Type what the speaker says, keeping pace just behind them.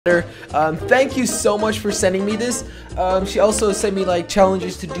Thank you so much for sending me this. She also sent me like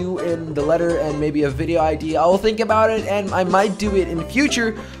challenges to do in the letter and maybe a video idea. I will think about it and I might do it in the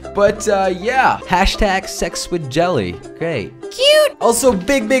future. But yeah, hashtag sex with jelly. Great. Cute. Also,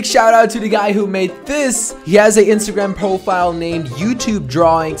 big shout out to the guy who made this. He has an Instagram profile named YouTube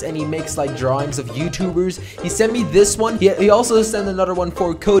Drawings and he makes like drawings of YouTubers. He sent me this one. He also sent another one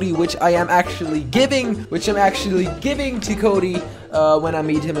for Cody, which I'm actually giving to Cody when I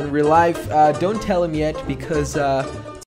meet him in real life. Don't tell him yet because